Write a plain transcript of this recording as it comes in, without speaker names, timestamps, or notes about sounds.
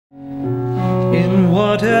In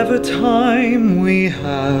whatever time we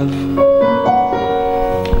have,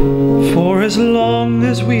 for as long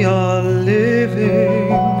as we are living,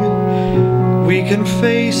 we can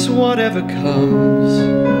face whatever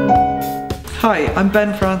comes. Hi, I'm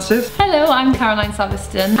Ben Francis. Hello, I'm Caroline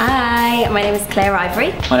Saviston. Hi, my name is Claire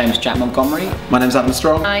Ivory. My name is Jack Montgomery. My name is Adam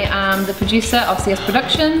Strong. I am the producer of CS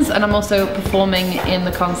Productions, and I'm also performing in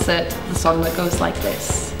the concert The Song That Goes Like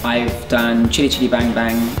This. I've done Chitty Chitty Bang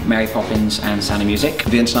Bang, Mary Poppins and Sound of Music.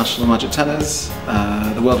 The International Magic Tenors,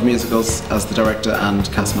 the World of Musicals as the director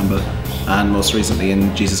and cast member, and most recently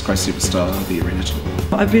in Jesus Christ Superstar, the arena tour.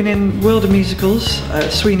 I've been in World of Musicals,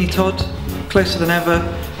 Sweeney Todd, Closer Than Ever,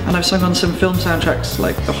 and I've sung on some film soundtracks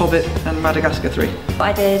like The Hobbit and Madagascar 3.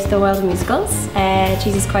 I did the World of Musicals,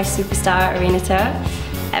 Jesus Christ Superstar arena tour,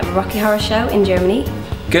 Rocky Horror Show in Germany.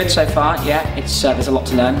 Good so far, yeah. It's there's a lot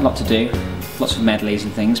to learn, a lot to do, lots of medleys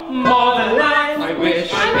and things. More than life, I wish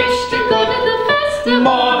to go to the festival.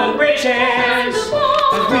 More than riches,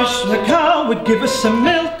 I wish the cow would give us some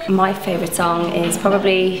milk. My favourite song is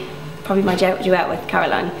probably my duet with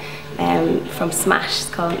Caroline from Smash. It's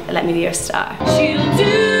called Let Me Be Your Star. she'll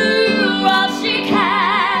do all she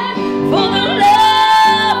can for the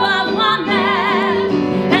love of one man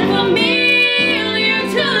and for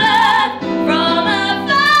millions who love from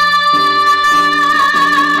afar.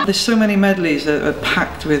 There's so many medleys that are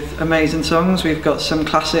packed with amazing songs. We've got some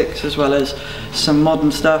classics as well as some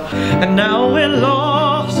modern stuff. And now we're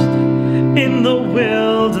lost in the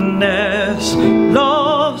wilderness,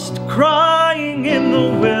 lost crying in the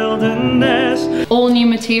wilderness. All new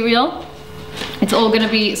material. It's all going to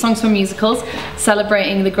be songs from musicals,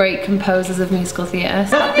 celebrating the great composers of musical theatre.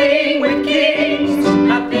 Nothing with kings,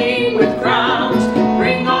 nothing with crowns.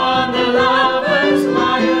 Bring on the lovers,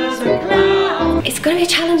 liars and clowns. It's going to be a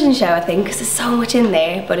challenging show, I think, because there's so much in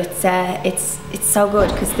there, but it's so good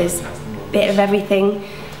because there's a bit of everything,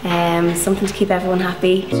 something to keep everyone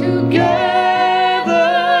happy. Together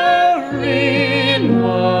in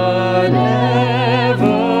whatever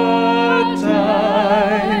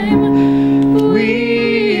time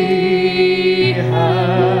we have.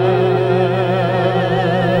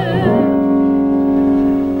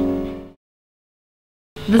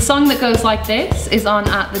 The Song That Goes Like This is on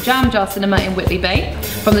at the Jam Jar Cinema in Whitley Bay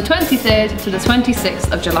from the 23rd to the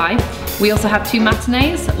 26th of July. We also have 2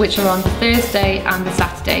 matinees, which are on the Thursday and the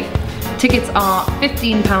Saturday. Tickets are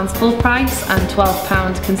 £15 full price and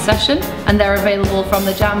 £12 concession, and they're available from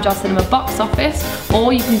the Jam Jar Cinema box office,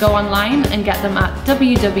 or you can go online and get them at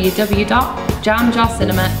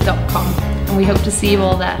www.jamjarcinema.com, and we hope to see you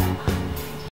all there.